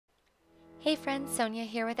Hey friends, Sonia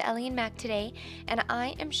here with Ellie and Mac today, and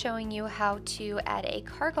I am showing you how to add a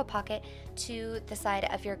cargo pocket to the side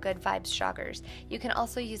of your Good Vibes joggers. You can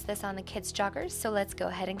also use this on the kids' joggers, so let's go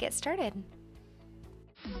ahead and get started.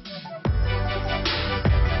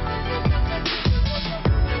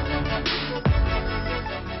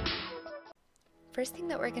 First thing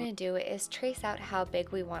that we're going to do is trace out how big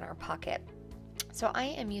we want our pocket. So I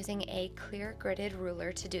am using a clear gridded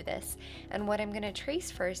ruler to do this, and what I'm going to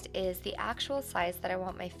trace first is the actual size that I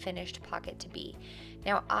want my finished pocket to be.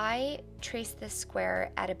 Now I traced this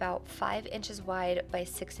square at about 5 inches wide by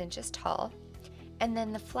 6 inches tall, and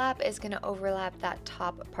then the flap is going to overlap that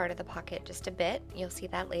top part of the pocket just a bit. You'll see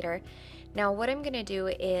that later. Now what I'm going to do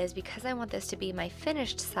is, because I want this to be my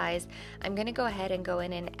finished size, I'm going to go ahead and go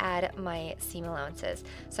in and add my seam allowances.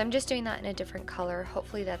 So I'm just doing that in a different color.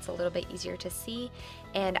 Hopefully that's a little bit easier to see.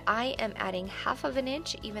 And I am adding 1/2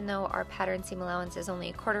 inch, even though our pattern seam allowance is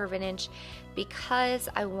only 1/4 inch, because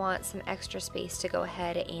I want some extra space to go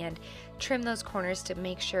ahead and trim those corners to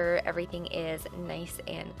make sure everything is nice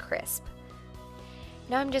and crisp.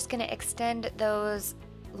 Now I'm just going to extend those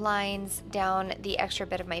lines down the extra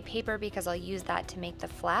bit of my paper because I'll use that to make the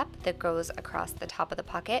flap that goes across the top of the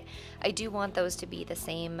pocket. I do want those to be the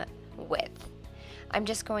same width. I'm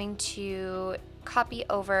just going to copy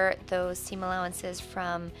over those seam allowances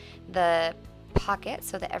from the pocket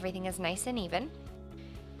so that everything is nice and even.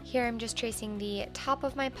 Here I'm just tracing the top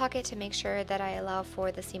of my pocket to make sure that I allow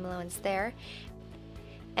for the seam allowance there.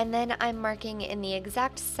 And then I'm marking in the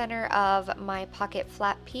exact center of my pocket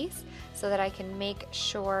flap piece so that I can make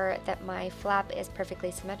sure that my flap is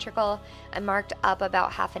perfectly symmetrical. I marked up about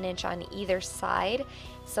 1/2 inch on either side,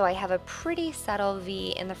 so I have a pretty subtle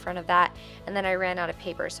V in the front of that, and then I ran out of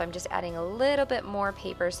paper, so I'm just adding a little bit more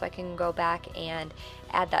paper so I can go back and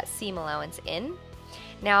add that seam allowance in.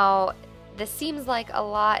 Now, this seems like a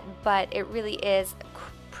lot, but it really is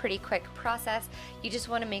pretty quick process. You just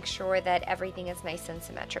want to make sure that everything is nice and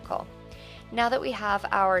symmetrical. Now that we have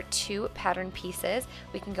our 2 pattern pieces,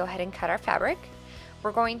 we can go ahead and cut our fabric.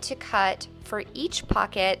 We're going to cut for each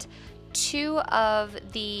pocket 2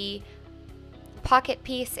 of the pocket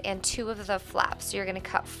piece and 2 of the flaps. So you're going to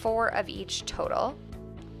cut 4 of each total,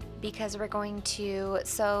 because we're going to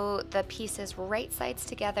sew the pieces right sides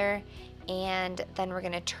together, and then we're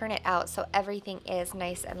going to turn it out so everything is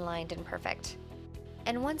nice and lined and perfect.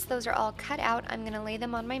 And once those are all cut out, I'm going to lay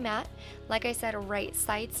them on my mat, like I said, right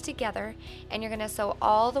sides together, and you're going to sew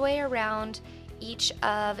all the way around each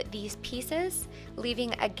of these pieces,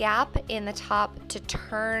 leaving a gap in the top to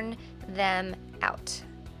turn them out.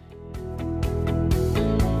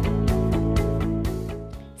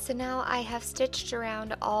 So now I have stitched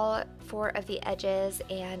around all 4 of the edges,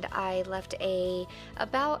 and I left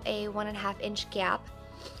about a 1.5 inch gap.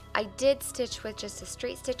 I did stitch with just a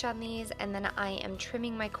straight stitch on these, and then I am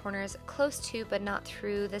trimming my corners close to but not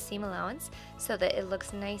through the seam allowance so that it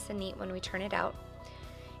looks nice and neat when we turn it out.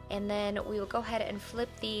 And then we will go ahead and flip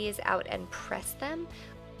these out and press them.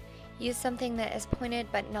 Use something that is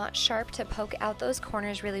pointed but not sharp to poke out those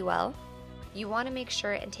corners really well. You want to make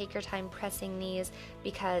sure and take your time pressing these,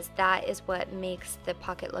 because that is what makes the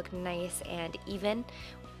pocket look nice and even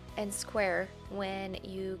and square when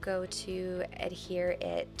you go to adhere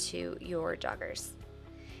it to your joggers.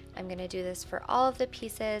 I'm going to do this for all of the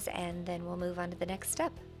pieces, and then we'll move on to the next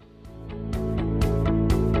step.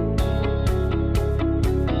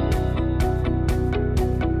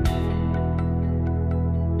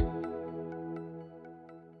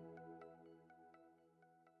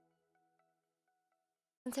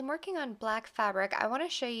 Since I'm working on black fabric, I want to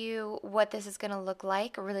show you what this is going to look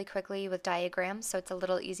like really quickly with diagrams so it's a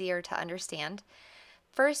little easier to understand.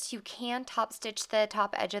 First, you can top stitch the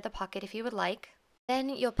top edge of the pocket if you would like. Then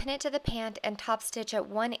you'll pin it to the pant and top stitch at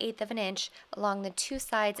 1/8 inch along the 2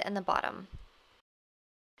 sides and the bottom.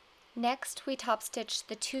 Next, we top stitch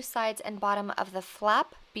the 2 sides and bottom of the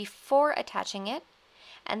flap before attaching it,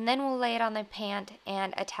 and then we'll lay it on the pant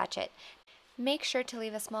and attach it. Make sure to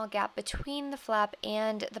leave a small gap between the flap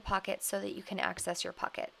and the pocket so that you can access your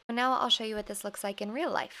pocket. So now I'll show you what this looks like in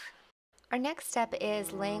real life. Our next step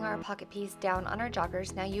is laying our pocket piece down on our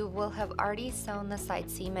joggers. Now you will have already sewn the side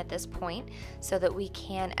seam at this point so that we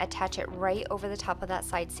can attach it right over the top of that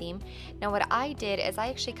side seam. Now what I did is I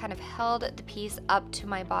actually kind of held the piece up to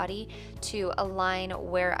my body to align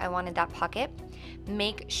where I wanted that pocket.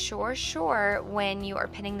 Make sure when you are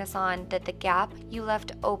pinning this on that the gap you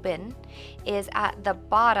left open is at the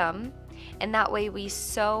bottom, and that way we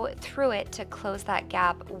sew through it to close that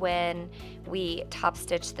gap when we top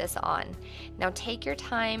stitch this on. Now take your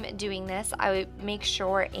time doing this. I would make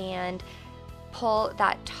sure and pull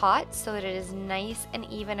that taut so that it is nice and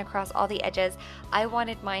even across all the edges. I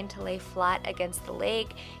wanted mine to lay flat against the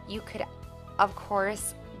leg. You could, of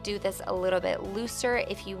course, do this a little bit looser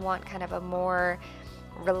if you want kind of a more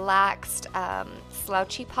relaxed,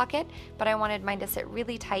 slouchy pocket, but I wanted mine to sit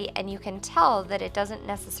really tight, and you can tell that it doesn't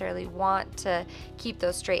necessarily want to keep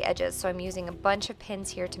those straight edges, so I'm using a bunch of pins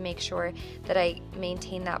here to make sure that I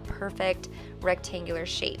maintain that perfect rectangular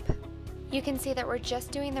shape. You can see that we're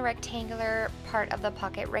just doing the rectangular part of the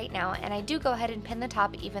pocket right now, and I do go ahead and pin the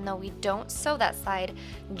top even though we don't sew that side.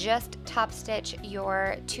 Just top stitch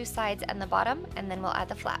your two sides and the bottom, and then we'll add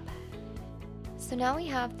the flap. So now we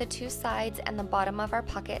have the two sides and the bottom of our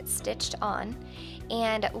pocket stitched on,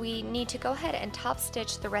 and we need to go ahead and top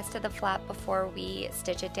stitch the rest of the flap before we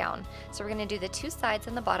stitch it down. So we're going to do the two sides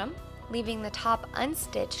and the bottom, leaving the top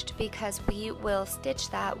unstitched because we will stitch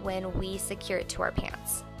that when we secure it to our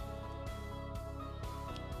pants.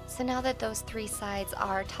 So now that those three sides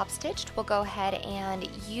are top stitched, we'll go ahead and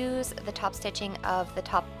use the top stitching of the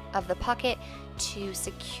top of the pocket to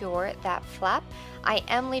secure that flap. I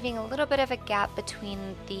am leaving a little bit of a gap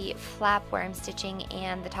between the flap where I'm stitching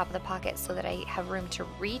and the top of the pocket so that I have room to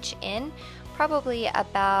reach in, probably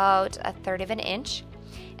about 1/3 of an inch.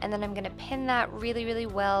 And then I'm going to pin that really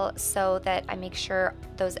well so that I make sure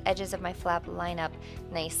those edges of my flap line up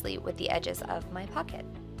nicely with the edges of my pocket.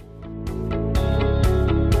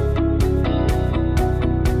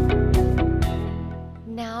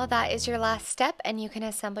 Now that is your last step, and you can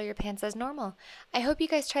assemble your pants as normal. I hope you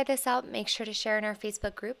guys try this out. Make sure to share in our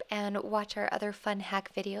Facebook group and watch our other fun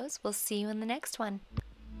hack videos. We'll see you in the next one.